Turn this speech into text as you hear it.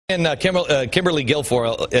And Kimberly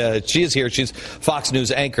Guilfoyle, she is here. She's Fox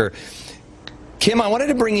News anchor. Kim, I wanted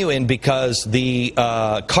to bring you in because the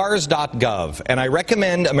cars.gov, and I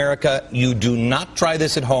recommend, America, you do not try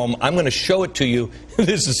this at home. I'm going to show it to you.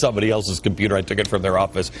 This is somebody else's computer. I took it from their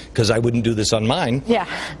office because I wouldn't do this on mine. Yeah.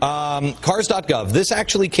 Cars.gov. This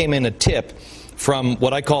actually came in a tip from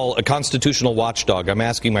what I call a constitutional watchdog. I'm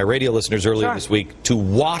asking my radio listeners earlier this week to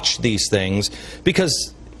watch these things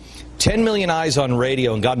because 10 million eyes on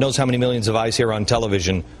radio and God knows how many millions of eyes here on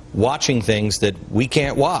television watching things that we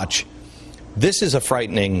can't watch. This is a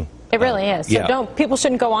frightening... It really is. So yeah. People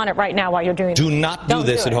shouldn't go on it right now while you're doing it. Do not do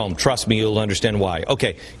this at home. Trust me, you'll understand why.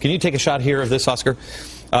 Okay, can you take a shot here of this, Oscar?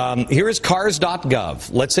 Here is cars.gov.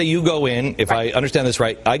 Let's say you go in, if I understand this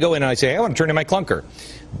right, I go in and I say, I want to turn in my clunker.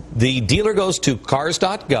 The dealer goes to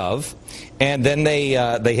cars.gov, and then they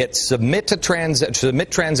hit submit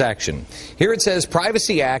transaction. Here it says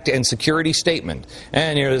Privacy Act and Security Statement.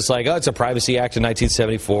 And you're just like, oh, it's a Privacy Act of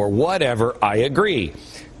 1974. Whatever, I agree.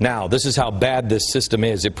 Now, this is how bad this system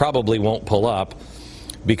is. It probably won't pull up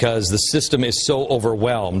because the system is so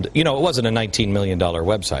overwhelmed. You know, it wasn't a $19 million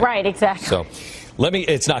website. Right, exactly. So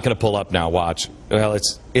it's not going to pull up now, watch. Well,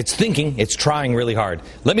 it's thinking, it's trying really hard.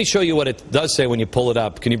 Let me show you what it does say when you pull it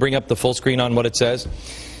up. Can you bring up the full screen on what it says?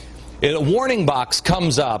 A warning box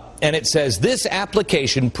comes up and it says, this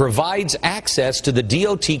application provides access to the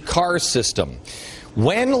DOT car system.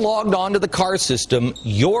 When logged onto the car system,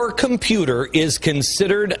 your computer is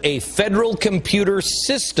considered a federal computer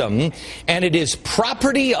system, and it is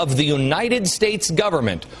property of the United States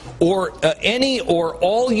government, or any or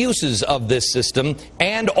all uses of this system,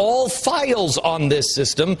 and all files on this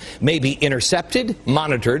system may be intercepted,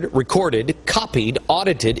 monitored, recorded, copied,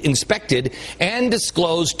 audited, inspected, and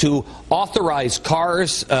disclosed to authorized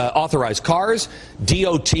cars,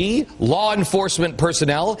 DOT, law enforcement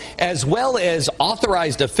personnel, as well as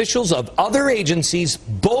authorized officials of other agencies,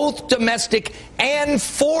 both domestic and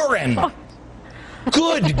foreign.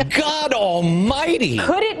 Good God Almighty.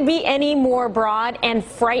 Could it be any more broad and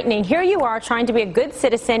frightening? Here you are trying to be a good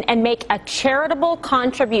citizen and make a charitable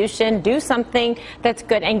contribution, do something that's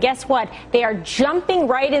good. And guess what? They are jumping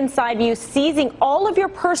right inside you, seizing all of your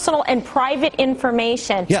personal and private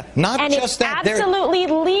information. Yeah, not and just that. And it's absolutely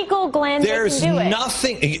legal, Glenn. There's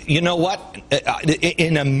nothing. You know what?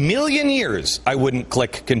 In a million years, I wouldn't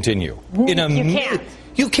click continue. You can't.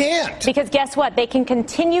 You can't. Because guess what? They can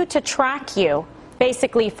continue to track you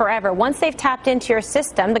basically forever. Once they've tapped into your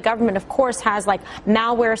system, the government, of course, has like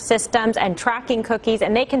malware systems and tracking cookies,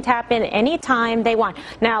 and they can tap in anytime they want.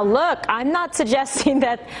 Now, look, I'm not suggesting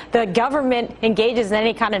that the government engages in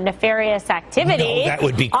any kind of nefarious activity. No, that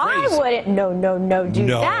would be crazy. I wouldn't, do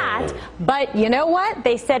that. But you know what?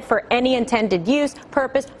 They said for any intended use,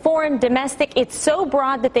 purpose, foreign, domestic, it's so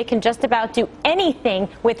broad that they can just about do anything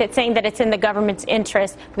with it, saying that it's in the government's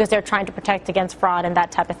interest because they're trying to protect against fraud and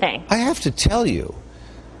that type of thing. I have to tell you,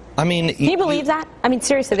 I mean, do you believe that? I mean,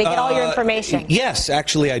 seriously, they get all your information. Yes,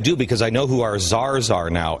 actually, I do, because I know who our czars are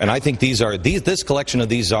now, and I think this collection of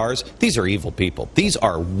these czars, these are evil people. These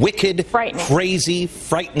are wicked, crazy,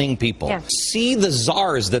 frightening people. Yeah. See the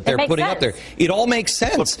czars that they're putting up there. It all makes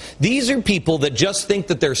sense. Look, these are people that just think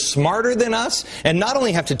that they're smarter than us, and not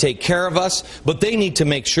only have to take care of us, but they need to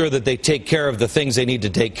make sure that they take care of the things they need to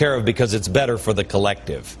take care of because it's better for the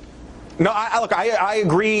collective. No, I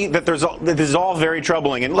agree that this is all very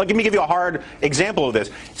troubling. And let me give you a hard example of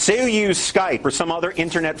this. Say you use Skype or some other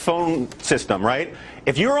internet phone system, right?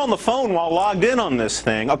 If you're on the phone while logged in on this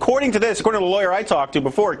thing, according to the lawyer I talked to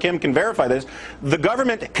before, Kim can verify this, the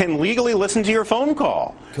government can legally listen to your phone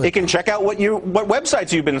call. Good. It can check out what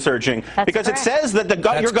websites you've been searching. That's because correct. It says that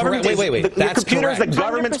your government your computer is the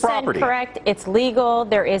government's property. Correct. It's legal.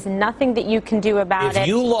 There is nothing that you can do about it. If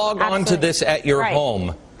you log on to this at your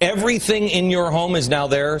home, everything in your home is now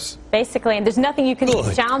theirs? Basically, and there's nothing you can do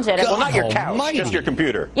to challenge it. Well, not your couch, just your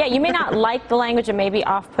computer. Yeah, you may not like the language, it may be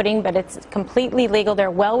off-putting, but it's completely legal. They're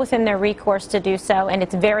well within their recourse to do so, and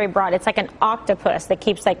it's very broad. It's like an octopus that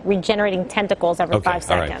keeps like regenerating tentacles every 5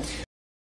 seconds.